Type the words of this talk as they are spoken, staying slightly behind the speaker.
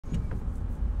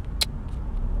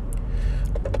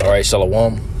All right,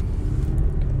 Shalom.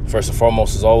 First and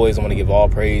foremost, as always, I want to give all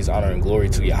praise, honor, and glory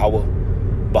to Yahweh,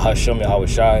 Bahashem Yahweh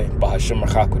Shai, Bahashem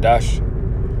Rachakodash.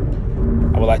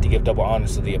 I would like to give double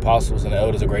honors to the apostles and the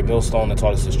elders of Great Millstone that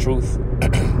taught us His truth.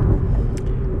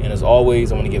 And as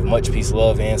always, I want to give much peace,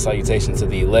 love, and salutation to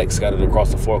the elect scattered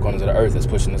across the four corners of the earth that's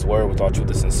pushing this word with all truth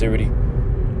and sincerity.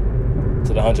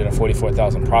 To the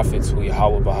 144,000 prophets who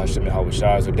Yahweh Bahashem Yahweh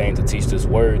Shai is ordained to teach this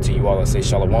word to you all that say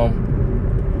Shalom.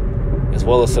 As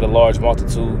well as to the large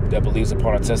multitude that believes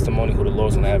upon our testimony, who the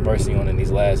Lord's going to have mercy on in these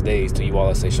last days, to you all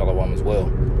that say Shalom as well.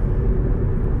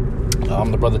 I'm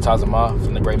the brother Tazamah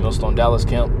from the Great Millstone Dallas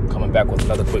camp, coming back with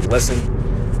another quick lesson.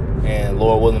 And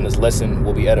Lord willing, this lesson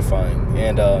will be edifying.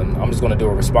 And I'm just going to do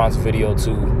a response video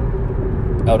to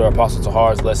Elder Apostle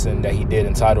Tahar's lesson that he did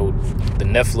entitled, "The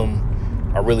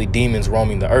Nephilim Are Really Demons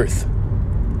Roaming the Earth."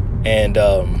 And,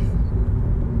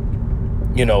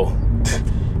 you know,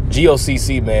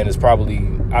 GOCC, man, is probably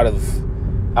out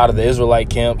of the Israelite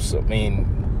camps. I mean,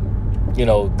 you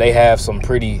know, they have some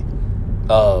pretty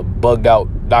bugged out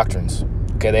doctrines.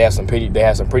 Okay, they have some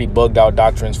pretty bugged out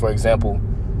doctrines. For example,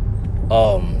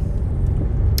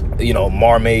 you know,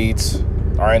 mermaids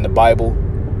are in the Bible.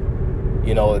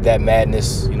 You know, that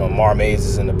madness. You know, mermaids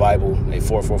is in the Bible. A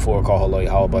 444 call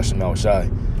Yahweh Bashem Shai.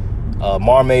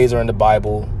 Mermaids are in the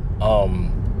Bible.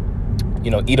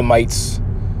 You know, Edomites.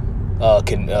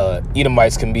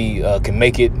 Edomites can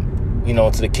make it, you know,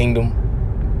 into the kingdom,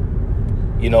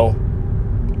 you know.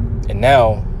 And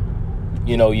now,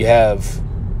 you know, you have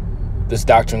this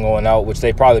doctrine going out, which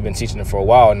they've probably been teaching it for a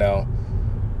while now,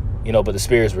 you know, but the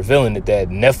Spirit is revealing it, that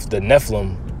the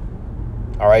Nephilim,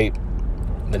 all right,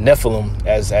 the Nephilim,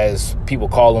 as people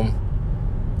call them,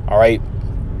 all right,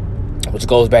 which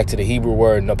goes back to the Hebrew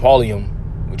word Napoleon,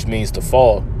 which means to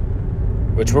fall,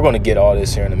 which we're going to get all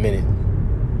this here in a minute.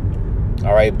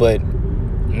 All right, but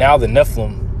now the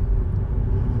Nephilim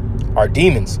are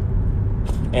demons.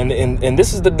 And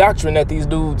this is the doctrine that these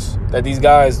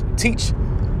guys teach.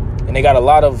 And they got a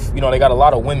lot of, you know,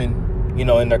 women, you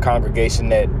know, in their congregation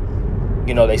that,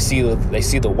 you know, they see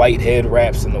the white head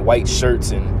wraps and the white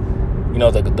shirts and, you know,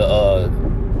 the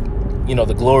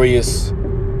glorious,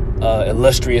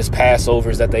 illustrious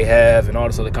Passovers that they have and all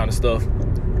this other kind of stuff.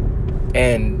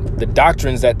 And the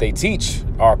doctrines that they teach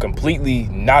are completely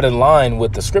not in line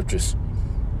with the scriptures.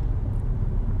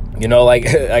 You know, like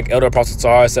Elder Apostle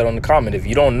Tahar said on the comment, if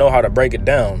you don't know how to break it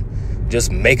down,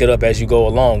 just make it up as you go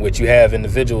along, which you have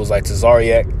individuals like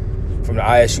Tazariak from the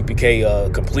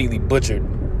ISUPK completely butchered.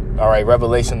 All right,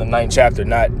 Revelation, the 9th chapter,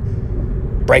 not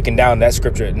breaking down that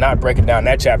scripture, not breaking down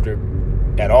that chapter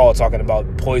at all, talking about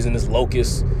poisonous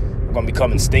locusts are going to be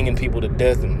coming stinging people to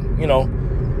death and, you know,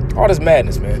 all this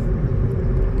madness, man.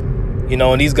 You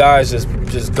know, and these guys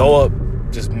just go up,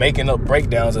 just making up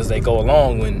breakdowns as they go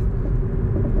along, when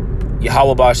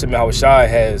Yahweh Bashem Yahweh Shai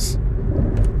has,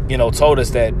 you know, told us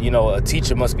that, you know, a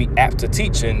teacher must be apt to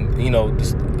teach. And, you know,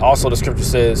 also the scripture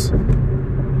says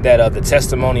that the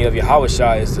testimony of Yahweh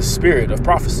Shai is the spirit of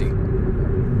prophecy,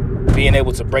 being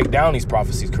able to break down these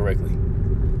prophecies correctly.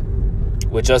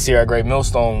 Which us here at Great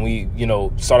Millstone, we, you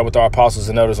know, started with our apostles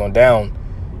and elders on down.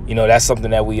 You know, that's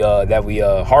something that we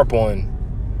harp on.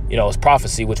 You know, it's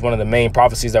prophecy, which one of the main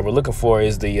prophecies that we're looking for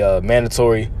is the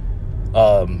mandatory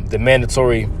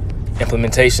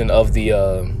implementation of the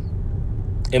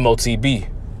MOTB.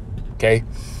 Okay.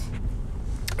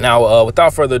 Now,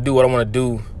 without further ado, what I want to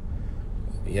do,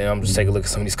 I'm just taking a look at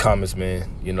some of these comments,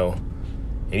 man. You know,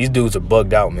 and these dudes are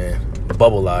bugged out, man.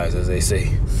 Bubble-ized, as they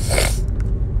say.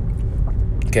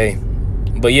 Okay.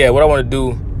 But yeah, what I want to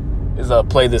do is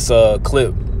play this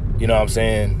clip. You know what I'm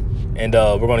saying? And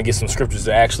we're going to get some scriptures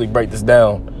to actually break this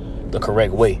down the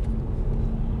correct way.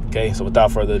 Okay, so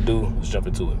without further ado, let's jump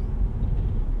into it.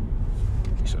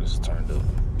 Make sure this is turned up.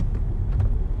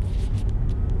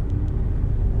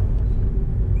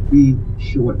 Be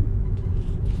short.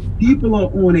 People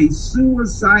are on a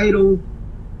suicidal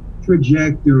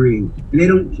trajectory, and they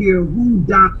don't care who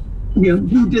died,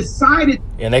 who decided.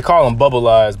 And they call him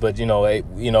bubble-ized, but hey,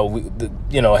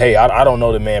 hey, I don't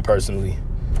know the man personally.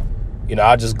 You know,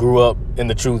 I just grew up in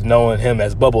the truth knowing him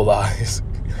as Bubble Eyes.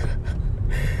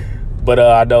 But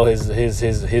I know his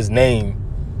name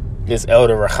is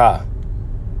Elder Racha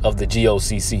of the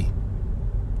GOCC.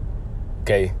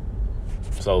 Okay.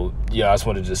 So, I just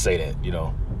wanted to just say that,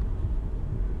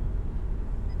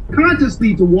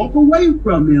 consciously to walk away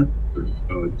from him.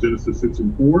 Genesis 6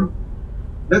 and 4.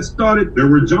 That started. There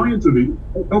were giants of the.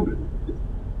 Okay.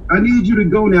 I need you to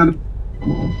go now.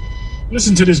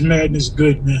 Listen to this madness,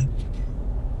 good man.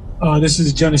 This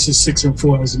is Genesis 6 and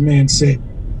 4, as the man said.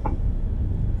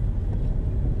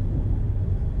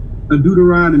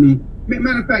 Deuteronomy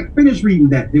Matter of fact, finish reading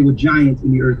that. There were giants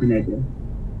in the earth in that day.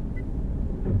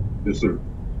 Yes, sir.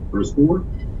 Verse 4.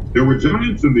 There were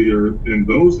giants in the earth in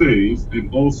those days,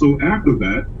 and also after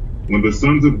that, when the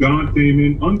sons of God came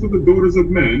in unto the daughters of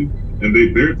men, and they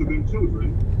bare to them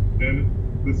children, and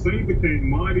the same became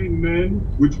mighty men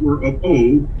which were of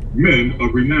old, men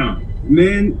of renown.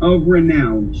 Men of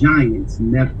renown, giants,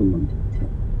 Nephilim.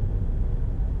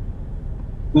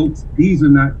 Folks, these are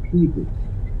not people.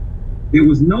 There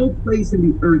was no place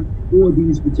in the earth for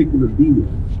these particular beings.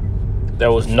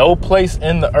 There was no place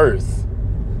in the earth.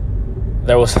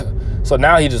 So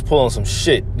now he's just pulling some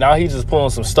shit. Now he's just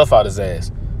pulling some stuff out his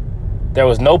ass. There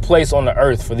was no place on the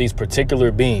earth for these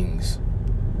particular beings.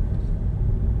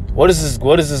 What is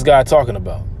this guy talking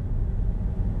about?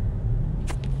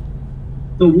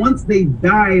 So once they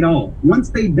died,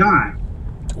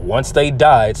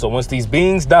 so once these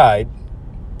beings died,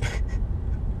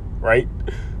 right?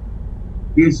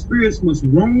 Their spirits must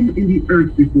roam in the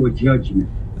earth before judgment.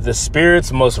 The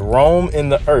spirits must roam in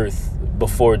the earth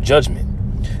before judgment.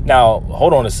 Now,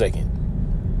 hold on a second.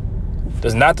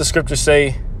 Does not the scripture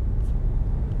say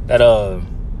that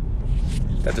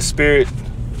the spirit...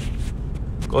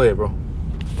 Go ahead, bro.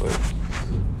 Go ahead.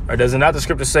 Or does it not the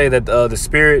scripture say that the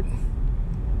spirit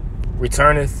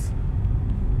returneth?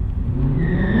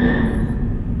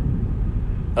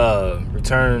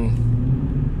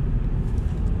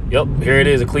 Yep, here it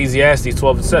is, Ecclesiastes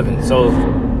 12:7. So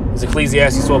it's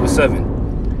Ecclesiastes 12:7.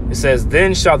 It says,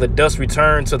 then shall the dust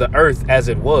return to the earth as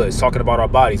it was. Talking about our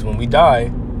bodies. When we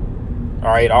die, all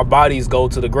right, our bodies go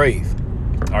to the grave.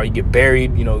 Or you get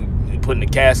buried, you know, put in a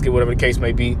casket, whatever the case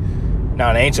may be. Now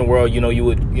in the ancient world, you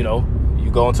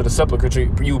go into the sepulchre,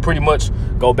 you would pretty much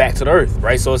go back to the earth,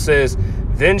 right? So it says,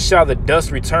 then shall the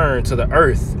dust return to the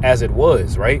earth as it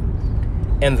was, right?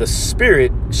 And the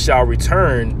spirit shall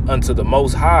return unto the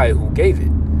Most High who gave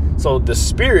it. So the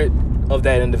spirit of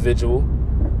that individual,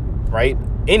 right?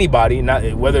 Anybody,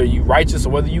 not whether you righteous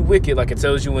or whether you wicked, like it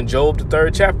tells you in Job, the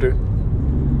 3rd chapter,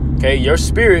 okay, your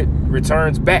spirit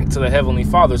returns back to the Heavenly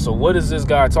Father. So what is this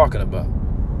guy talking about?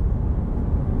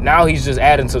 Now he's just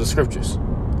adding to the scriptures.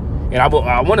 And I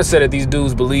want to say that these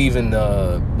dudes believe in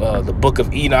the book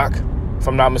of Enoch, if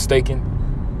I'm not mistaken.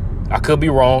 I could be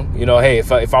wrong. You know, hey,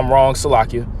 if I'm wrong,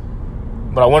 Salakia.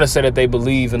 But I want to say that they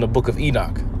believe in the book of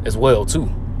Enoch as well,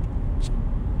 too.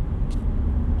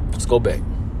 Let's go back.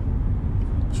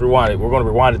 Let's rewind it. We're going to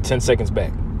rewind it 10 seconds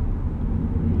back.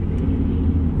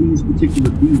 These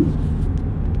particular beings.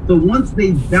 So once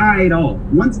they died,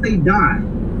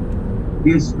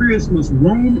 their spirits must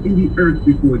roam in the earth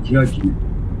before judgment.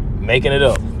 Making it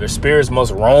up. Their spirits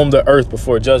must roam the earth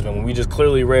before judgment, when we just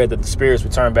clearly read that the spirits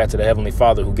return back to the Heavenly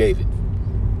Father who gave it.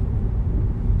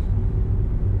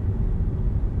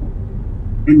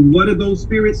 And what are those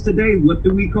spirits today? What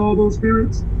do we call those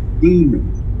spirits?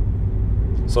 Demons.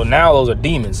 So now those are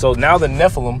demons. So now the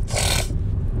Nephilim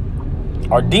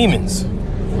are demons.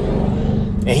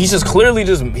 And he's just clearly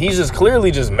just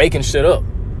making shit up.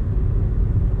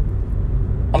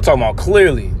 I'm talking about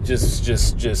clearly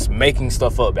just making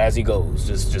stuff up as he goes,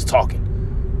 just talking.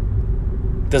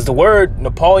 Does the word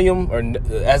Nephilim, or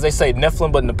as they say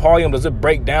Nephilim, but Nephilim, does it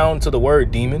break down to the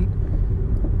word demon?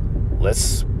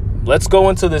 Let's go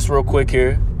into this real quick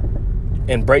here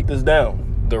and break this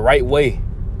down the right way.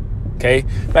 Okay.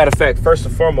 Matter of fact, first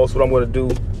and foremost, what I'm going to do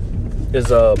is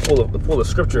pull a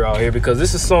scripture out here, because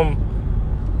this is some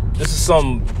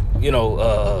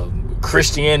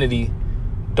Christianity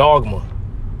dogma.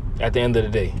 At the end of the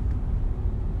day,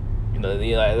 you know,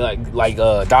 like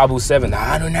Dabu 7, the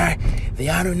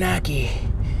Anunnaki,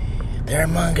 they're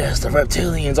among us, the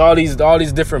reptilians, all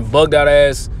these different bugged out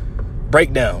ass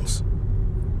breakdowns.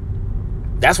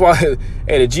 That's why, hey,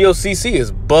 the GOCC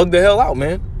is bugged the hell out,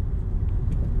 man.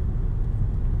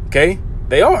 Okay,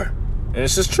 they are, and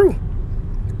it's just true.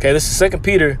 Okay, this is 2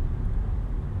 Peter,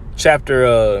 chapter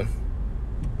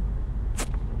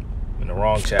in the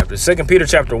wrong chapter. 2 Peter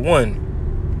chapter 1.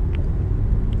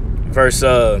 Verse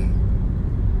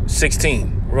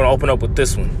 16. We're going to open up with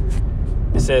this one.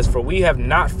 It says, for we have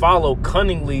not followed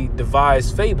cunningly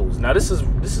devised fables. Now this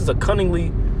is a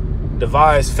cunningly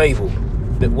devised fable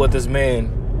that what this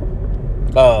man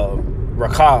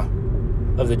Rakah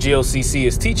of the GOCC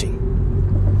is teaching.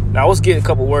 Now let's get a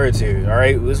couple words here. All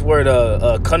right, this word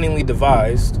cunningly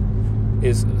devised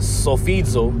is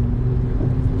sophizo.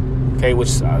 Okay,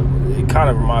 which it kind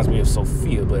of reminds me of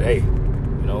Sophia, but hey,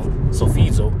 you know,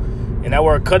 sophizo. And that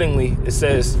word cunningly, it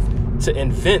says to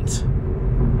invent.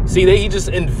 See, he just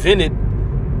invented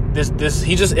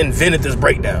this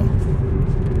breakdown.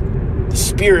 the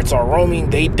spirits are roaming.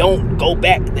 They don't go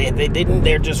back.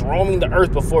 They're just roaming the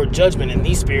earth before judgment. And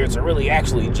these spirits are really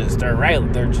actually just,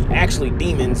 they're just actually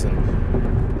demons.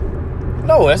 And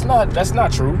no, that's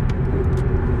not true.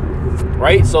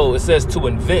 Right? So it says to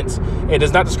invent. And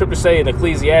does not the scripture say in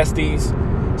Ecclesiastes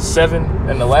 7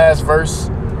 in the last verse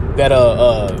that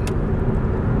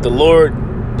the Lord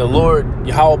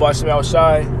Yahweh B'Shem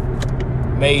Shai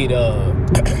made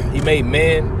he made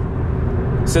man.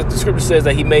 So the scripture says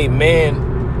that he made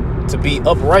man to be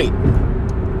upright,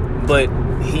 but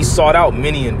he sought out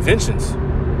many inventions.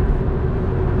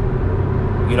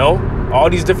 You know,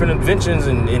 all these different inventions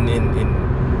and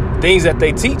things that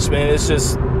they teach, man, it's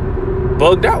just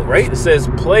bugged out, right? It says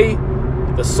play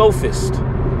the sophist.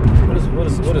 What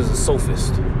is a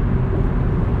sophist?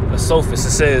 A sophist,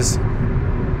 it says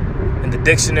in the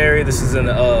dictionary, this is in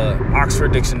the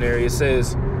Oxford Dictionary, it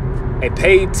says a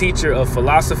paid teacher of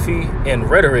philosophy and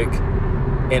rhetoric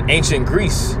in ancient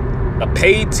Greece. A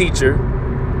paid teacher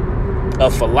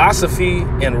of philosophy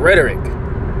and rhetoric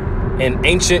in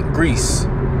ancient Greece,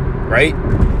 right?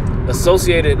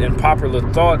 Associated in popular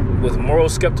thought with moral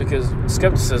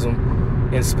skepticism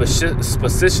and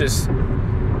suspicious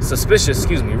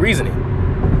reasoning.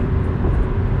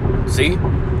 See?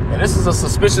 And this is a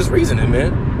suspicious reasoning,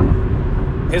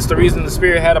 man. Hence the reason the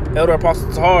Spirit had Elder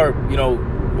Apostle Tahar, you know,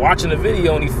 watching the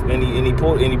video and he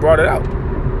brought it out.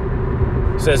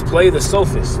 It says play the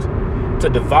sophist, to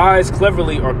devise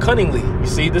cleverly or cunningly. You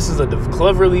see, this is a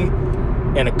cleverly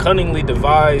and a cunningly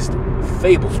devised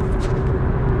fable.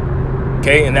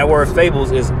 Okay, and that word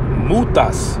fables is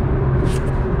mutas.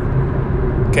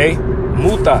 Okay,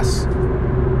 mutas,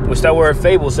 which that word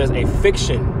fable says a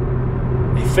fiction,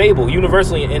 a fable,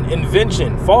 universally an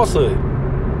invention, falsehood.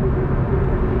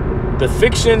 The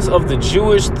fictions of the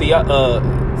Jewish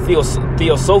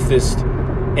theosophists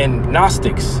and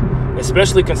Gnostics,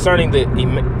 especially concerning the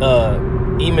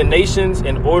emanations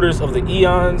and orders of the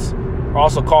eons, are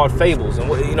also called fables. And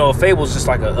you know, a fable is just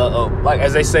like like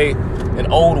as they say, an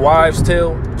old wives'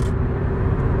 tale.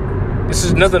 This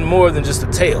is nothing more than just a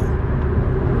tale.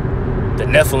 The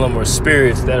Nephilim are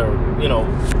spirits that are, you know,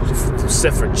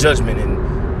 set for judgment, and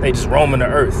they just roam the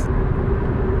earth.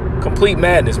 Complete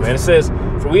madness, man. It says,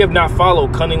 for we have not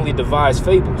followed cunningly devised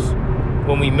fables,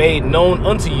 when we made known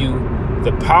unto you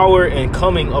the power and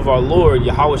coming of our Lord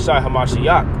Yahweh Shai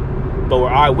HaMashiach, but were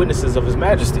eyewitnesses of his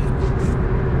majesty.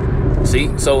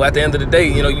 See, so at the end of the day,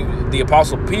 you know, the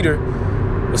Apostle Peter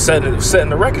was setting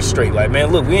the record straight. Like, man,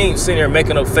 look, we ain't sitting here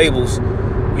making up fables,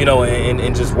 you know,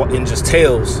 and just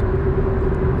tales,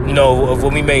 you know, of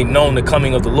when we made known the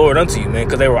coming of the Lord unto you, man,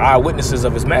 because they were eyewitnesses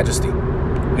of his majesty.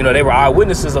 You know, they were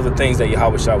eyewitnesses of the things that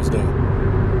Yahweh Shai was doing.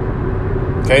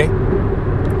 Okay?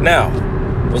 Now,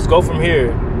 let's go from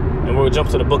here, and we'll jump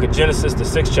to the book of Genesis, the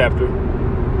 6th chapter.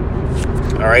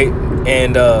 All right?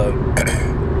 And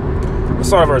let's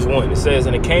start at verse 1. It says,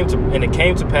 And it came to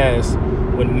pass,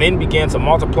 when men began to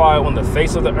multiply on the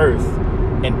face of the earth,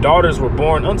 and daughters were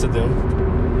born unto them.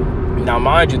 Now,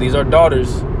 mind you, these are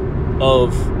daughters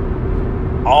of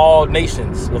all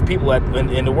nations of people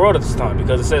in the world at this time,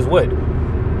 because it says what?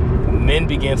 Men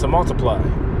began to multiply,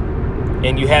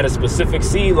 and you had a specific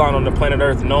seed line on the planet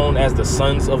Earth known as the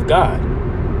sons of God,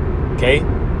 okay,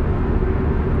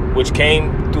 which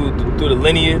came through the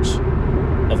lineage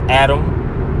of Adam.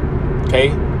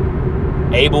 Okay,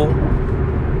 Abel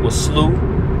was slew,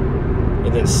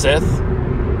 and then Seth,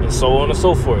 and so on and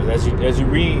so forth, as you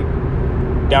read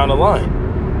down the line.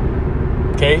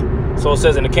 Okay, so it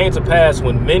says, and it came to pass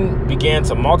when men began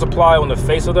to multiply on the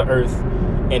face of the earth,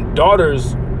 and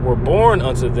daughters were born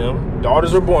unto them,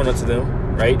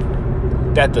 right?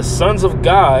 That the sons of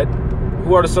God,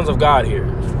 who are the sons of God here?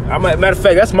 Matter of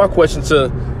fact, that's my question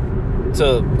to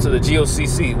the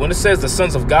GOCC. When it says the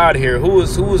sons of God here, who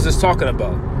is this talking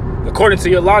about? According to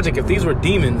your logic, if these were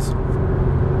demons,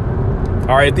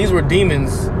 all right, if these were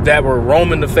demons that were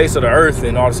roaming the face of the earth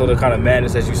and all this other kind of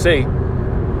madness, as you say,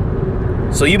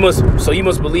 so you must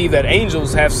believe that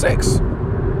angels have sex.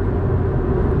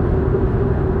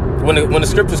 When the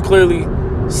scriptures clearly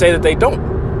say that they don't.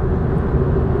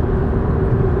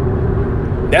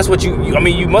 That's what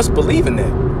you must believe in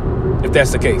that, if that's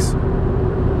the case.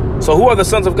 So who are the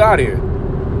sons of God here?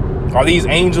 Are these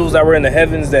angels that were in the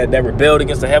heavens that rebelled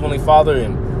against the Heavenly Father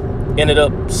and ended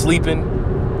up sleeping,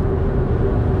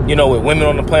 you know, with women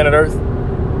on the planet Earth?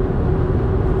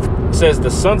 It says the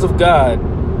sons of God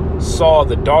saw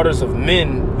the daughters of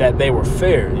men that they were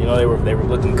fair. You know, they were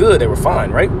looking good. They were fine,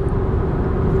 right?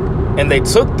 And they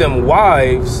took them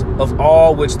wives of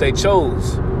all which they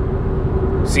chose.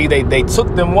 See, they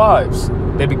took them wives.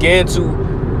 They began to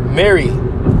marry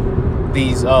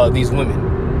these women.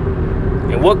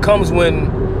 And what comes when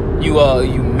you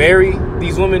marry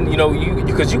these women? You know,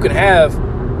 because you can have,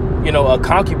 you know,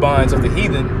 concubines of the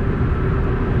heathen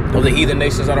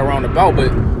nations that are around about, but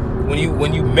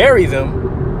when you marry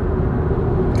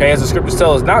them, okay, as the scriptures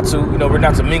tell us not to, you know, we're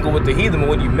not to mingle with the heathen. But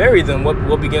when you marry them,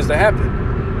 what begins to happen?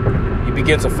 You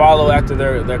begin to follow after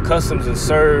their customs and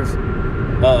serve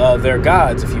their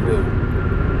gods, if you will.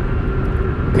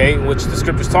 Okay, which the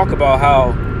scriptures talk about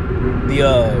how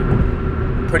the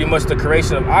pretty much the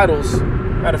creation of idols.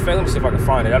 Matter of fact, let me see if I can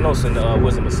find it. I know it's in the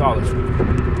Wisdom of Solomon.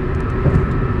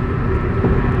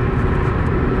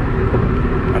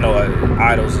 I know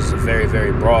idols is a very,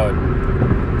 very broad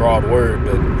word,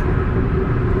 but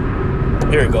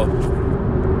here we go.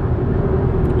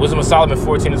 Wisdom of Solomon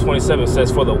 14:27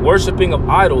 says, "For the worshiping of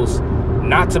idols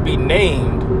not to be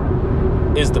named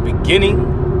is the beginning."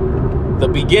 The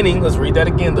beginning, let's read that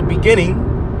again. The beginning,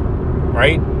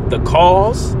 right? The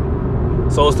cause.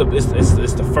 So it's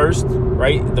the first,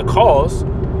 right? The cause.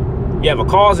 You have a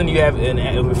cause, and you have,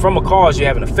 and from a cause you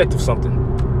have an effect of something.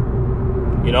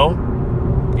 You know,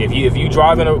 if you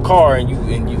drive in a car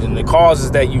and the cause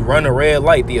is that you run a red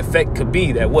light, the effect could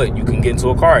be that what? You can get into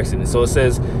a car accident. So it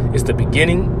says it's the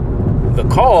beginning, the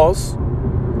cause,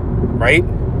 right?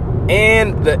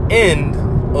 And the end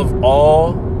of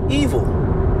all evil.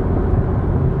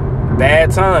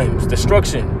 Bad times,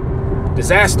 destruction,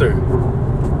 disaster.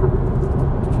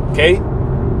 Okay?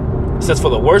 It says, for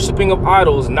the worshiping of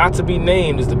idols not to be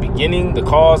named is the beginning, the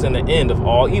cause, and the end of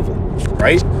all evil.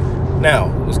 Right?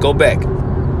 Now, let's go back.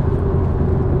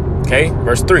 Okay?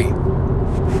 Verse 3.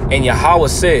 And Yahweh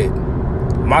said,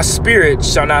 my spirit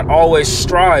shall not always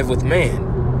strive with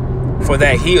man, for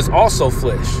that he is also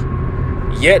flesh.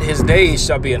 Yet his days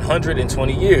shall be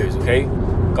 120 years. Okay?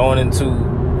 Going into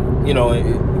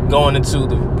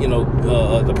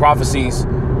the prophecies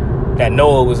that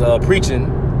Noah was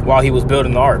preaching while he was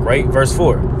building the ark, right? Verse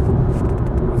 4.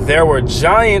 There were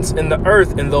giants in the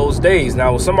earth in those days.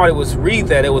 Now, when somebody would read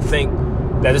that, they would think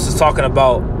that this is talking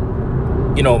about,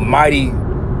 mighty,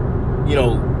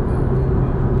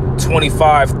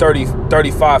 25, 30,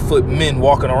 35 foot men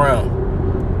walking around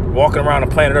the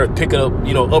planet Earth, picking up,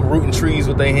 uprooting trees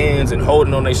with their hands and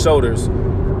holding on their shoulders,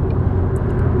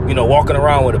 walking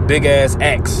around with a big ass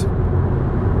axe.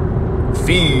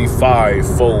 Fee, fi,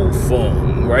 fo,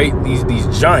 fum, right? These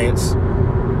giants.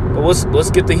 But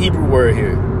let's get the Hebrew word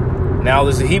here. Now,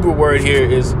 there's a Hebrew word here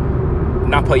is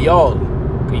napayal.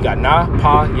 You got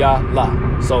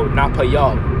na-pa-ya-la. So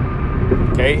napayal.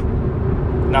 Okay?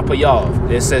 Napayal.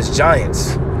 It says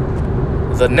giants.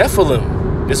 The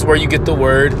Nephilim. This is where you get the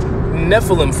word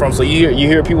Nephilim from. So you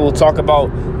hear people talk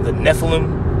about the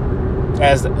Nephilim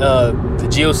as the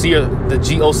GOC or the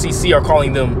GOCC are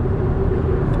calling them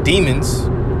demons,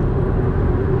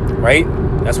 right?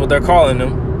 That's what they're calling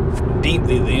them.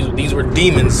 These were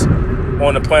demons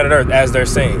on the planet Earth, as they're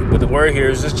saying. But the word here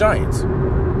is just giants,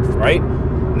 right?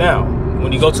 Now,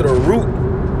 when you go to the root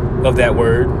of that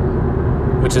word,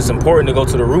 which is important to go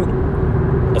to the root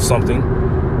of something,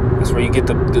 that's where you get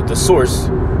the source.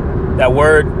 That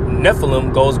word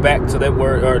Nephilim goes back to that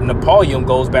word, or Nepalium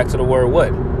goes back to the word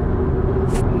what?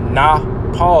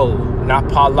 Napal,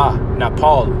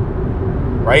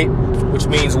 right? Which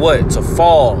means what? To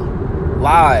fall,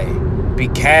 lie, be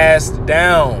cast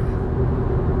down,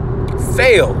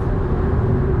 fail,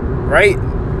 right?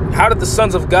 How did the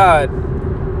sons of God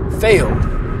fail?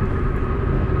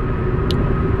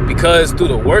 Because through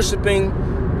the worshiping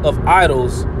of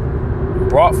idols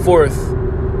brought forth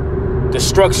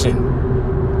destruction.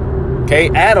 Okay,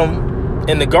 Adam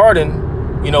in the garden,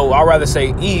 I'd rather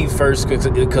say Eve first,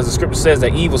 because the scripture says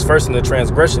that Eve was first in the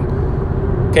transgression.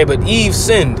 Okay, but Eve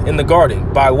sinned in the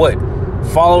garden by what?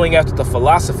 Following after the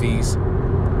philosophies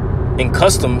and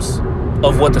customs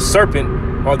of what the serpent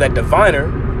or that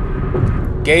diviner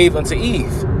gave unto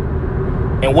Eve.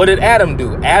 And what did Adam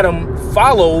do? Adam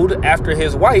followed after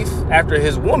his wife, after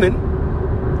his woman,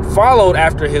 followed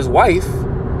after his wife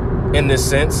in this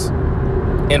sense,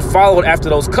 and followed after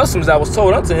those customs that was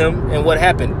told unto him. And what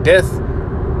happened? Death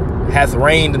hath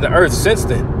reigned in the earth since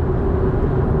then.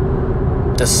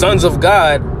 The sons of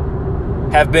God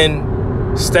have been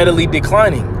steadily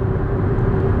declining.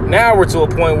 Now we're to a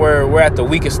point where we're at the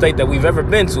weakest state that we've ever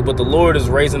been to, but the Lord is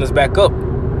raising us back up,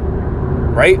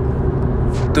 right?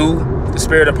 Through the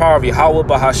spirit and power of Yahweh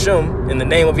Bahasham, in the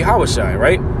name of Yahushai,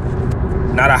 right?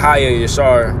 Not Ahaya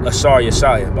Yashar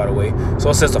Yeshaya, by the way. So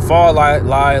it says to fall,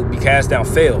 lie, be cast down,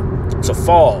 fail. To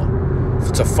fall,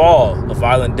 a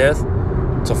violent death.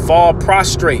 To fall,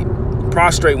 prostrate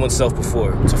oneself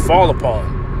before. To fall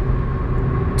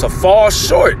upon. To fall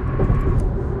short.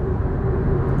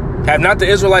 Have not the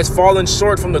Israelites fallen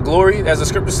short from the glory? As the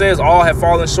scripture says, all have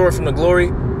fallen short from the glory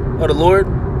of the Lord.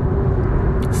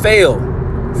 Fail,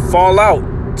 fall out,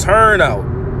 turn out,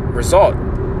 result.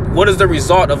 What is the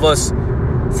result of us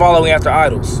following after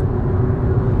idols?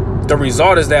 The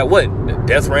result is that what?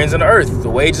 Death reigns in the earth. The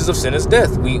wages of sin is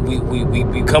death. We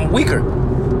become weaker.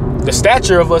 The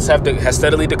stature of us has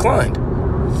steadily declined.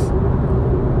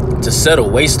 To settle,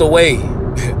 waste away,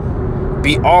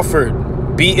 be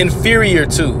offered, be inferior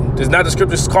to. Does not the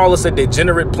scriptures call us a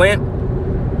degenerate plant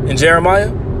in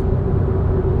Jeremiah?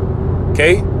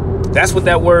 Okay, that's what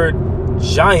that word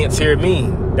giants here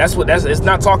mean. It's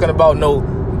not talking about no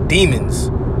demons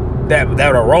that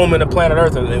are roaming the planet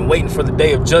Earth and waiting for the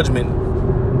day of judgment,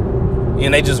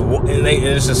 and it's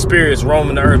just spirits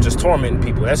roaming the earth just tormenting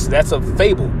people. That's a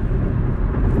fable.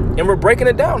 And we're breaking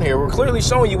it down here. We're clearly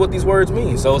showing you what these words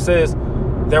mean. So it says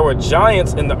there were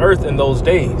giants in the earth in those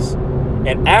days.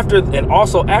 And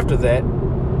also after that,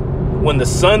 when the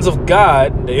sons of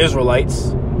God, the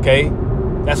Israelites, okay,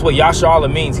 that's what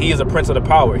Yasharallah means. He is a prince of the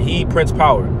power. He prince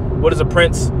power. What is a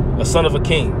prince? A son of a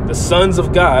king. The sons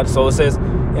of God. So it says,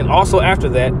 and also after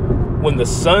that, when the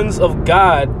sons of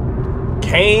God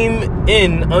came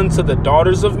in unto the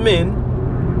daughters of men,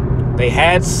 they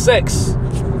had sex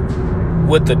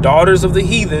with the daughters of the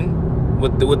heathen,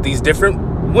 with these different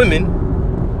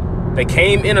women. They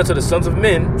came in unto the sons of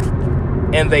men,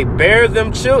 and they bear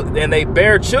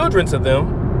children to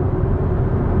them,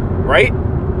 right?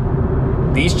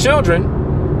 These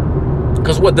children,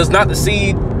 because what, does not the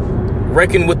seed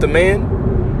reckon with the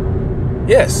man?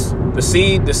 Yes, the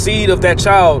seed of that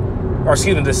child, or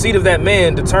excuse me, the seed of that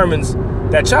man determines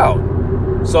that child.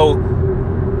 So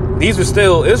these were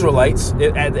still Israelites.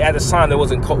 At this time, there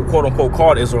wasn't quote unquote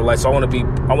called Israelites. So I want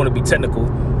to be technical.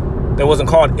 There wasn't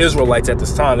called Israelites at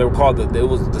this time. They were called it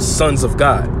was the sons of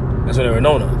God. That's what they were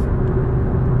known of.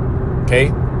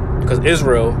 Okay, because the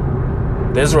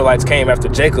Israelites came after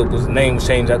Jacob. The name was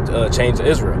changed to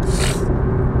Israel.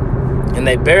 And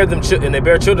they bear children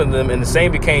to them, and the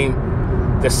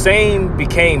same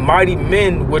became mighty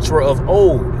men which were of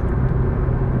old.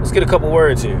 Let's get a couple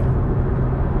words here.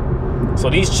 So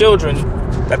these children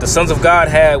that the sons of God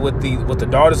had with the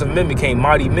daughters of men became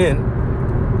mighty men,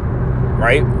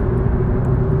 right?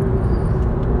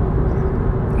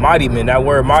 Mighty men. That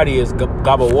word mighty is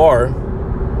gabawar.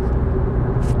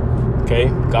 Okay,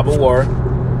 gabawar,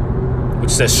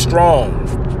 which says strong,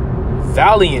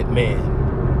 valiant man.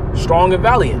 Strong and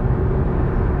valiant.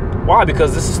 Why?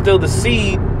 Because this is still the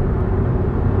seed.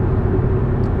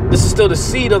 This is still the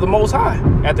seed of the Most High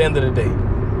at the end of the day.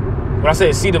 When I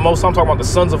say seed of the Most High, I'm talking about the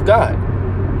sons of God.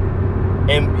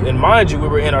 And mind you, we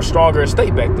were in our stronger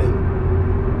state back then.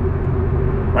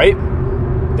 Right?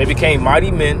 They became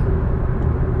mighty men.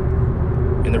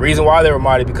 And the reason why they were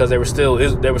mighty, because they were still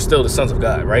the sons of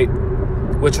God, right?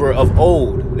 Which were of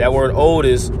old. That word old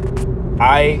is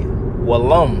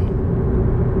I-walam.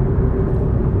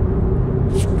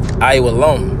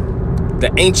 I-walam.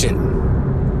 The ancient.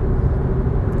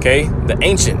 Okay? The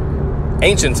ancient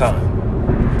time.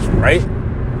 Right?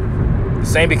 The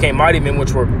same became mighty men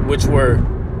which were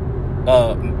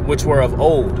of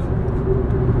old.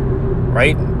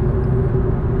 Right?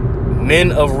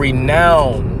 Men of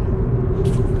renown.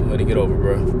 Let it get over,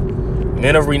 bro.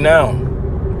 Men of renown.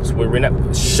 That's what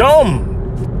renown. Shum.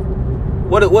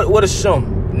 What is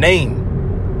shum?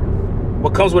 Name.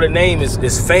 What comes with a name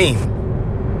is fame.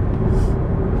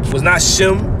 Was not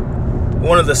Shem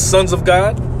one of the sons of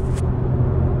God?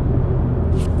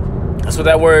 That's what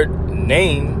that word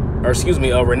name, or excuse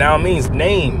me, renown means.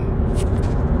 Name.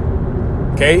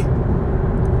 Okay?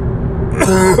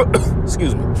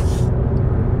 Excuse me.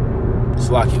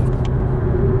 Slakia.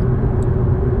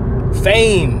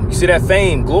 Fame. You see that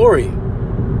fame? Glory.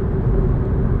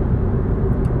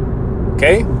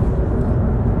 Okay?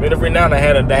 Men of renown that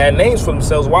had names for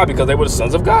themselves. Why? Because they were the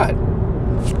sons of God.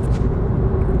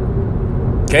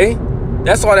 Okay?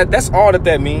 That's all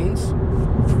that means.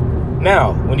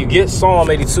 Now, when you get Psalm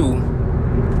 82,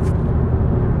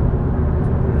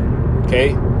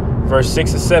 okay, verse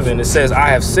 6 and 7, it says, I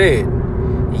have said,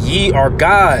 ye are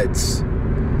gods.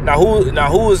 Now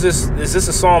who is this? Is this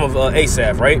a psalm of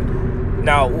Asaph, right?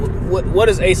 Now, what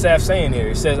is Asaph saying here?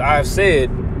 It says, I have said,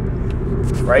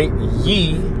 right,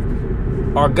 ye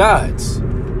are gods.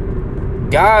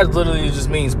 God literally just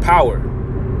means power.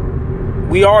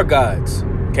 We are gods,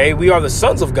 okay? We are the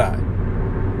sons of God,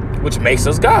 which makes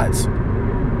us gods,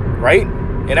 right?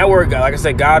 And that word, God, like I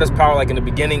said, God is power. Like in the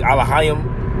beginning,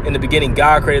 Elohim, in the beginning,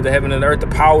 God created the heaven and the earth. The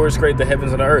powers created the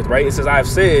heavens and the earth, right? It says, I have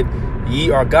said,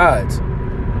 ye are gods,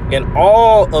 and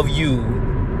all of you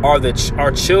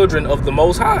are children of the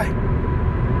Most High.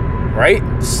 right?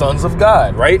 Sons of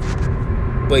God, right?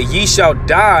 But ye shall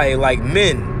die like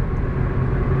men.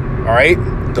 All right?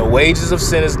 The wages of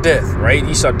sin is death, right?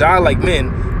 Ye shall die like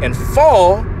men and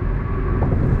fall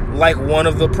like one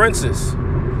of the princes.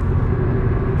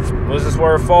 What does this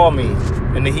word fall mean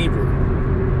in the Hebrew?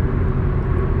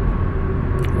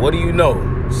 What do you know?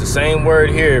 It's the same word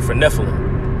here for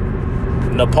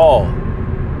Nephilim. Nepal.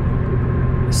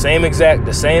 The same exact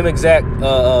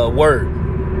word.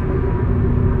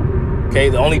 Okay,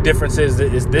 the only difference is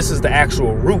this is the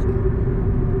actual root.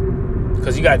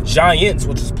 Because you got giants,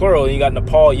 which is plural, and you got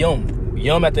Nepal yum.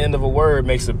 Yum at the end of a word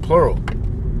makes it plural.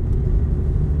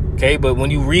 Okay, but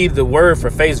when you read the word for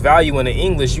face value in the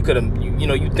English, you could have,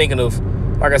 you thinking of,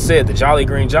 like I said, the Jolly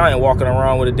Green Giant walking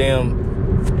around with a damn,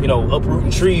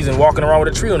 uprooting trees and walking around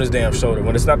with a tree on his damn shoulder,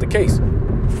 when it's not the case.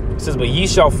 It says, but ye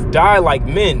shall die like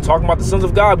men, talking about the sons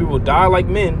of God, we will die like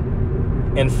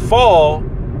men and fall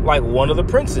like one of the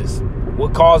princes.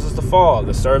 What causes the fall?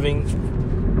 The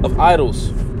serving of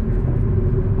idols.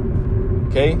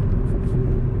 Okay,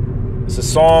 this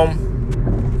is Psalm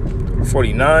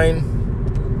 49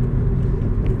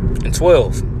 and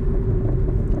 12.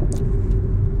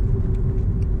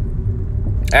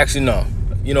 Actually, no.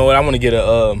 You know what? I want to get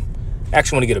a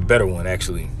better one.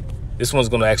 Actually, this one's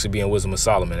going to actually be in Wisdom of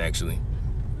Solomon. Actually,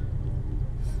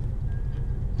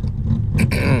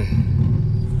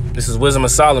 this is Wisdom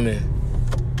of Solomon.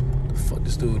 What the fuck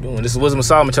this dude doing? This is Wisdom of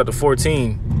Solomon, chapter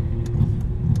 14.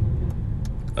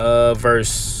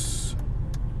 Verse,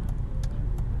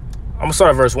 I'm gonna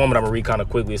start at verse 1, but I'm gonna read kind of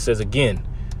quickly. It says, again,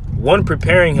 one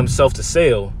preparing himself to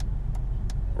sail,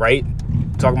 right?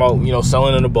 Talking about,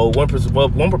 sailing in a boat. One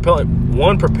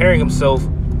preparing himself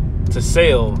to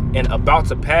sail and about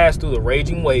to pass through the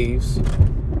raging waves,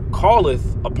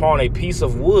 calleth upon a piece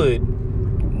of wood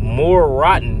more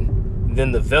rotten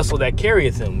than the vessel that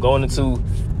carrieth him. Going into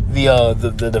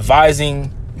the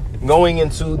devising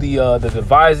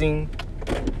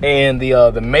and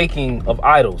the making of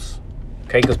idols.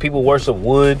 Okay, because people worship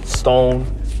wood, stone,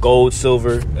 gold,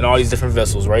 silver, and all these different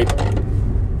vessels, right?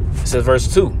 It says verse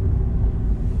 2.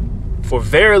 For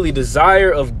verily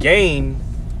desire of gain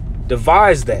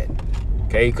devise that.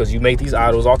 Okay, because you make these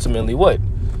idols ultimately what?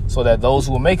 So that those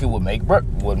who will make it would make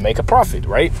a profit,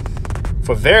 right?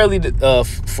 For verily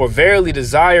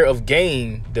desire of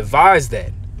gain devise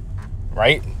that,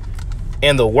 right?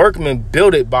 And the workman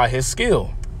built it by his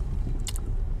skill.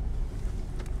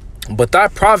 But thy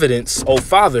providence, O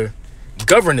Father,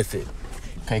 governeth it.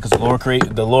 Okay, because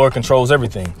the Lord controls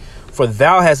everything. For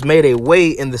thou hast made a way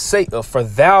in the sea,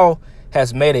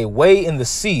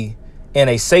 and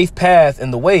a safe path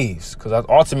in the waves. Because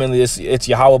ultimately it's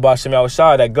Yahweh B'Shem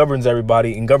Yahushua that governs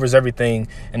everybody and governs everything,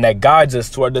 and that guides us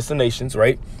to our destinations,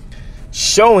 right?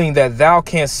 Showing that thou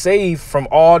canst save from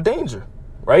all danger,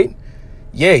 right?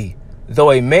 Yea,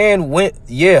 though a man went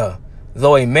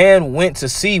to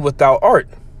sea without art,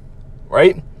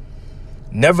 right?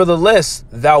 Nevertheless,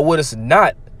 thou wouldest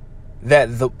not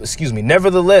that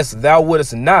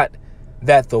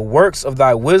the works of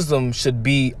thy wisdom should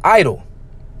be idle.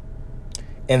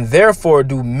 And therefore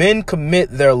do men commit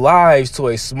their lives to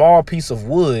a small piece of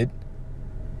wood,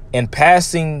 and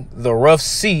passing the rough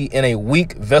sea in a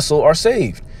weak vessel are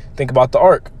saved. Think about the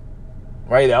ark,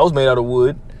 right? That was made out of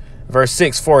wood. Verse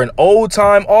 6, for in old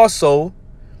time also,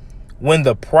 when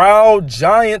the proud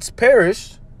giants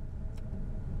perished,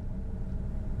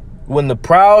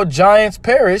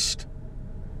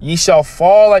 ye shall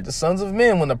fall like the sons of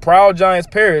men. When the proud giants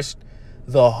perished,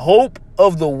 the hope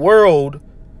of the world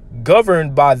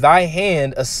governed by thy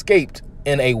hand escaped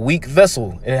in a weak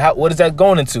vessel. And what is that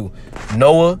going into?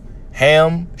 Noah,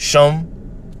 Ham, Shem,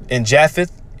 and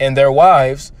Japheth, and their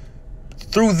wives.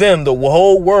 Through them, the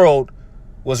whole world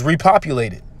was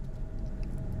repopulated.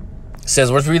 It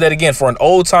says, let's read that again. For an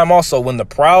old time also, when the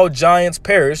proud giants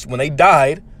perished, when they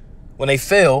died, when they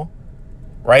fell,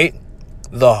 right?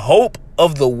 The hope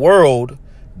of the world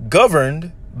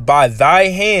governed by thy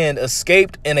hand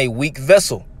escaped in a weak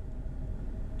vessel,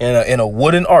 in a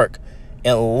wooden ark,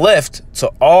 and left to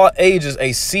all ages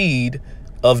a seed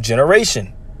of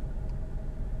generation.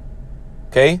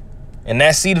 Okay? And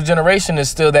that seed of generation is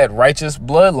still that righteous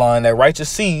bloodline, that righteous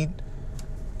seed,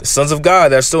 the sons of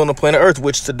God that are still on the planet Earth,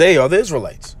 which today are the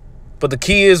Israelites. But the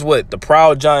key is what? The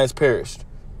proud giants perished.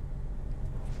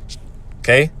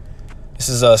 Okay? This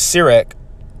is Sirach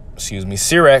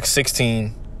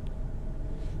 16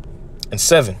 and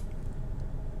 7.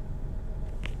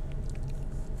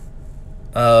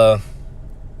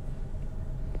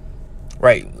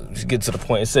 Right, let's get to the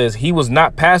point. It says, he was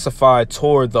not pacified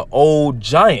toward the old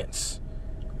giants,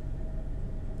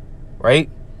 right,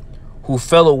 who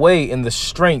fell away in the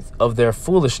strength of their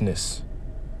foolishness.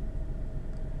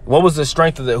 What was the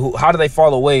strength of how did they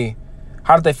fall away?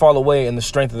 How did they fall away in the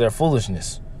strength of their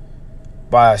foolishness?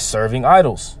 By serving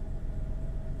idols.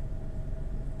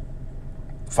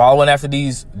 Following after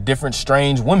these different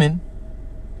strange women,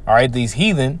 all right, these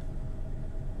heathen.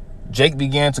 Jake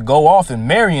began to go off and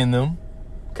marrying them,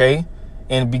 okay,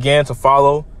 and began to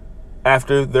follow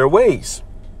after their ways.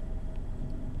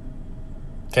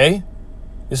 Okay,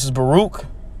 this is Baruch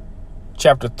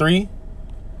chapter 3,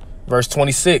 verse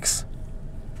 26.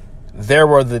 There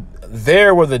were the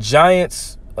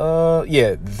giants.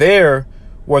 There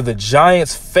were the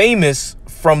giants famous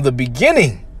from the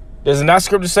beginning. Does not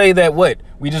scripture say that? What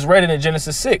we just read it in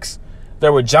Genesis 6.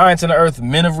 There were giants in the earth,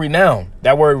 men of renown.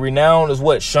 That word renown is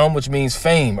what? Shum, which means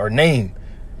fame or name.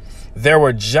 There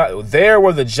were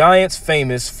the giants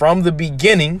famous from the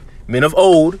beginning, men of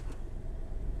old.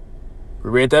 We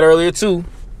read that earlier too.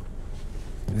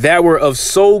 That were of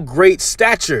so great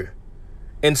stature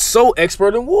and so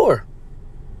expert in war.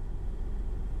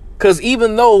 Because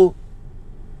even though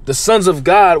the sons of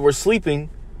God were sleeping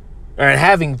or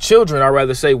having children, I'd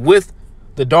rather say, with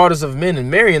the daughters of men and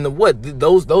marrying them,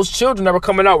 those children that were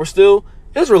coming out were still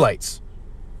Israelites.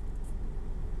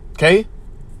 Okay?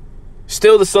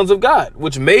 Still the sons of God,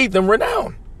 which made them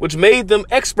renowned, which made them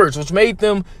experts, which made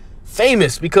them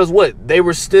famous, because what? They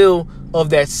were still of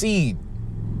that seed.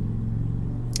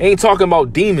 Ain't talking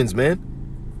about demons, man.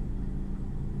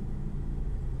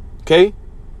 Okay?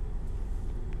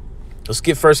 Let's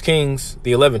get 1 Kings,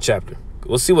 the 11th chapter.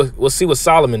 We'll see what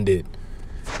Solomon did.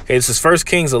 Okay, this is 1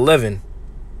 Kings 11.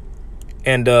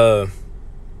 And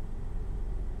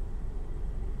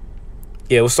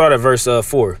we'll start at verse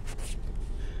 4.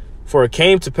 For it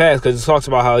came to pass, because it talks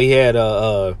about how he had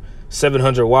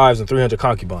 700 wives and 300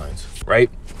 concubines, right?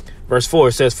 Verse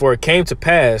 4 says, for it came to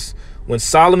pass when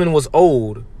Solomon was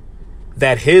old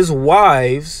that his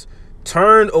wives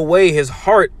turned away his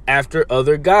heart after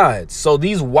other gods. So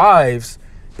these wives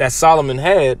that Solomon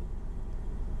had,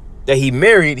 that he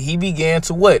married, he began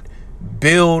to what?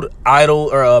 Build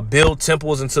build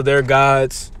temples into their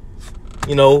gods,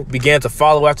 began to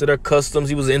follow after their customs.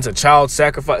 He was into child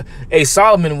sacrifice. Hey,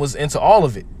 Solomon was into all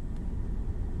of it.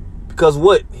 Because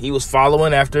what? He was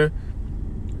following after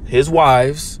his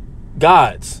wives'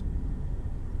 gods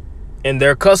and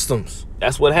their customs.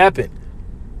 That's what happened.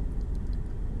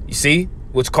 You see?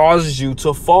 Which causes you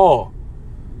to fall.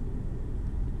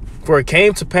 For it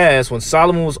came to pass when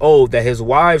Solomon was old that his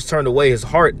wives turned away his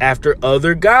heart after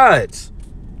other gods.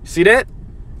 See that?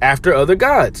 After other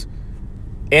gods.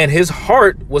 And his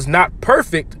heart was not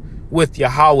perfect with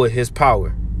Yahweh his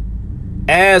power,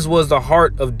 as was the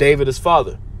heart of David his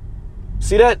father.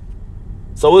 See that?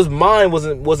 So his mind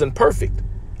wasn't perfect.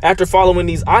 After following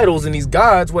these idols and these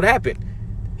gods, what happened?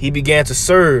 He began to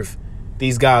serve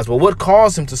these gods. Well, what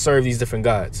caused him to serve these different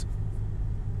gods?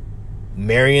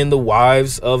 Marrying the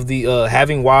wives of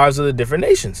having wives of the different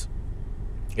nations.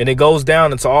 And it goes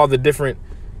down into all the different,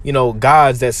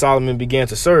 gods that Solomon began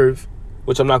to serve,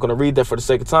 which I'm not going to read that for the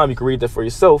sake of time. You can read that for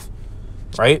yourself,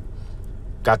 right?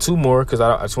 Got two more because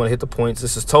I just want to hit the points.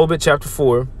 This is Tobit chapter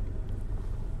 4,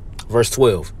 verse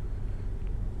 12,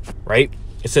 right?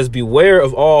 It says, beware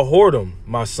of all whoredom,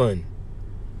 my son,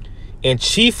 and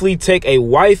chiefly take a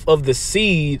wife of the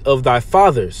seed of thy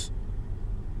fathers,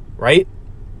 right?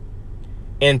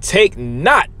 And take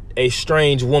not a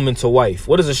strange woman to wife.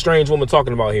 What is a strange woman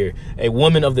talking about here? A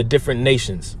woman of the different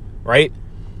nations, right?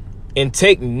 And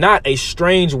take not a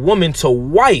strange woman to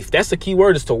wife. That's the key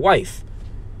word, is to wife.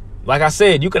 Like I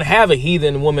said, you can have a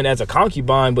heathen woman as a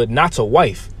concubine, but not to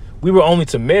wife. We were only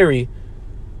to marry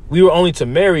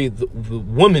the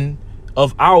woman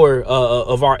of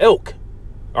our ilk,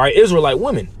 our Israelite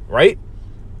women, right?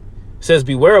 It says,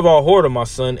 beware of all whoredom, my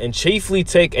son, and chiefly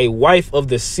take a wife of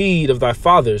the seed of thy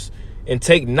fathers, and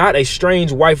take not a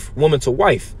strange woman to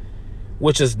wife,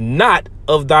 which is not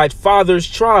of thy father's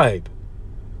tribe.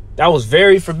 That was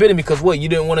very forbidden, because what? You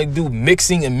didn't want to do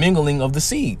mixing and mingling of the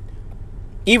seed.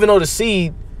 Even though the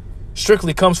seed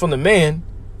strictly comes from the man,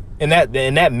 and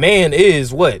that man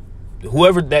is what?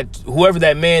 Whoever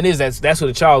that man is, that's who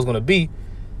the child is going to be.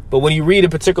 But when you read in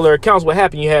particular accounts, what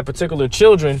happened? You had particular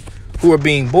children who were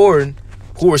being born,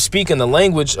 who were speaking the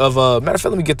language of, matter of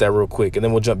fact, let me get that real quick, and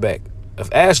then we'll jump back,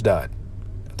 of Ashdod.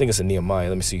 I think it's in Nehemiah.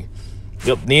 Let me see.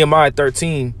 Yep, Nehemiah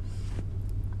 13,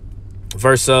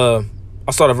 verse, I'll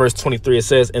start at verse 23. It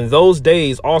says, in those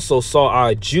days also saw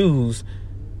I Jews,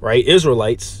 right,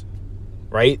 Israelites,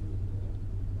 right,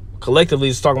 collectively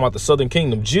it's talking about the southern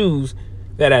kingdom, Jews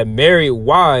that had married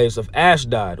wives of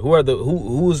Ashdod.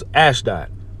 Who's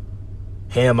Ashdod?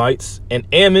 Hamites, and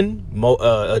Ammon,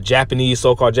 Japanese,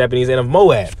 so-called Japanese, and of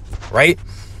Moab, right?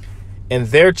 And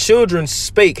their children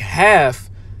spake half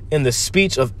in the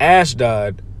speech of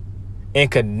Ashdod and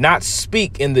could not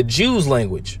speak in the Jews'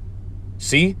 language.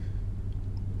 See?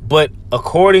 But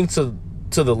according to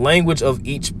the language of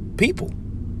each people.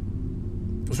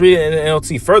 Let's read it in the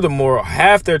NLT. Furthermore,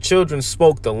 half their children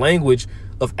spoke the language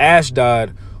of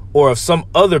Ashdod or of some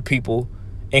other people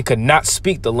and could not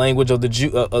speak the language of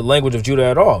the language of Judah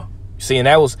at all. See, and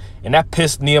that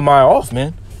pissed Nehemiah off,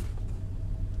 man.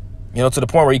 You know, to the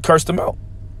point where he cursed them out.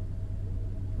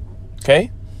 Okay?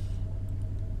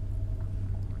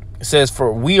 It says,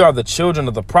 for we are the children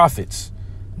of the prophets,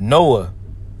 Noah,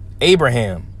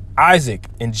 Abraham, Isaac,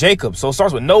 and Jacob. So it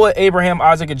starts with Noah, Abraham,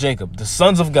 Isaac, and Jacob, the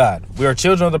sons of God. We are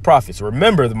children of the prophets.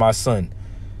 Remember, my son,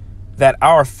 that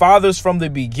our fathers from the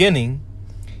beginning,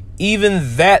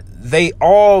 even that they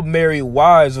all marry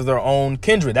wives of their own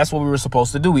kindred. That's what we were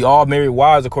supposed to do. We all marry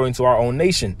wives according to our own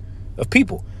nation of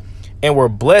people. And were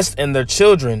blessed in their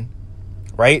children,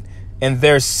 right? And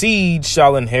their seed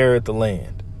shall inherit the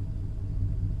land.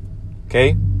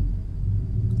 Okay?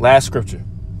 Last scripture.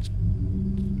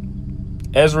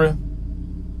 Ezra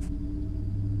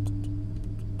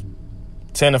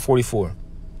 10:44.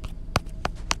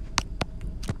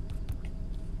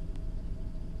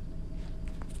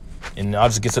 And I'll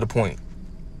just get to the point.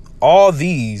 All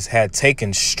these had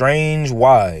taken strange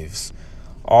wives.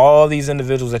 All these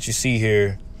individuals that you see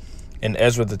here in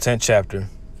Ezra, the 10th chapter,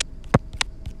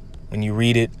 when you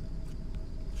read it,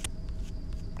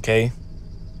 okay?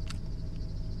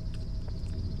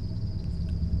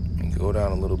 And go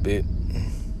down a little bit.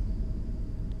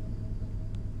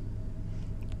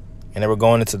 And they were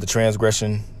going into the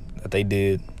transgression that they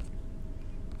did.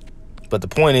 But the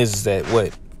point is that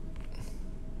what?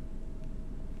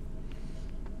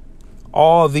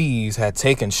 All these had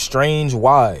taken strange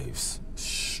wives.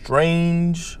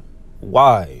 Strange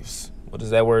wives. What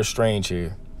is that word strange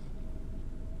here?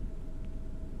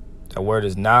 That word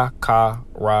is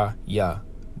nakaraya.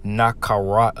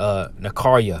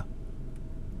 Nakarya.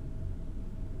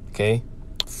 Okay?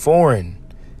 Foreign.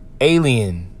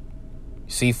 Alien.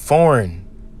 See, foreign.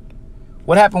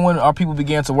 What happened when our people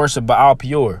began to worship Baal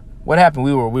Peor? What happened?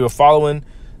 We were following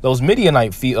those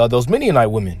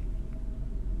Midianite women.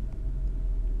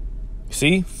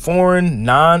 See, foreign,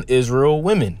 non-Israel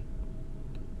women,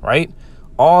 right?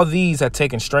 All these had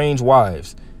taken strange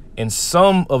wives, and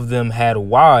some of them had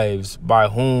wives by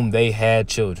whom they had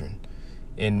children.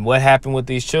 And what happened with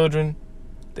these children?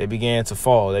 They began to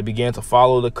fall. They began to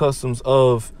follow the customs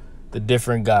of the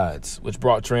different gods, which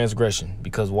brought transgression.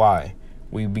 Because why?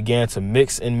 We began to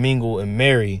mix and mingle and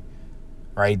marry,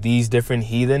 right, these different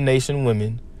heathen nation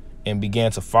women and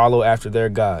began to follow after their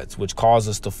gods, which caused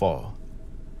us to fall.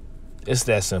 It's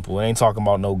that simple. It ain't talking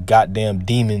about no goddamn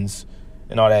demons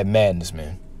and all that madness,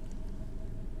 man.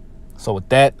 So with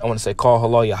that, I want to say, call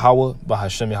halal Yahweh,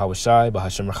 Bahashem Yahweh Shai,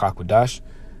 Bahashem Rechakwadash.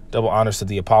 Double honors to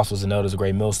the apostles and elders of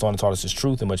Great Millstone who taught us his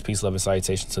truth, and much peace, love, and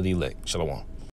salutation to the elect. Shalom.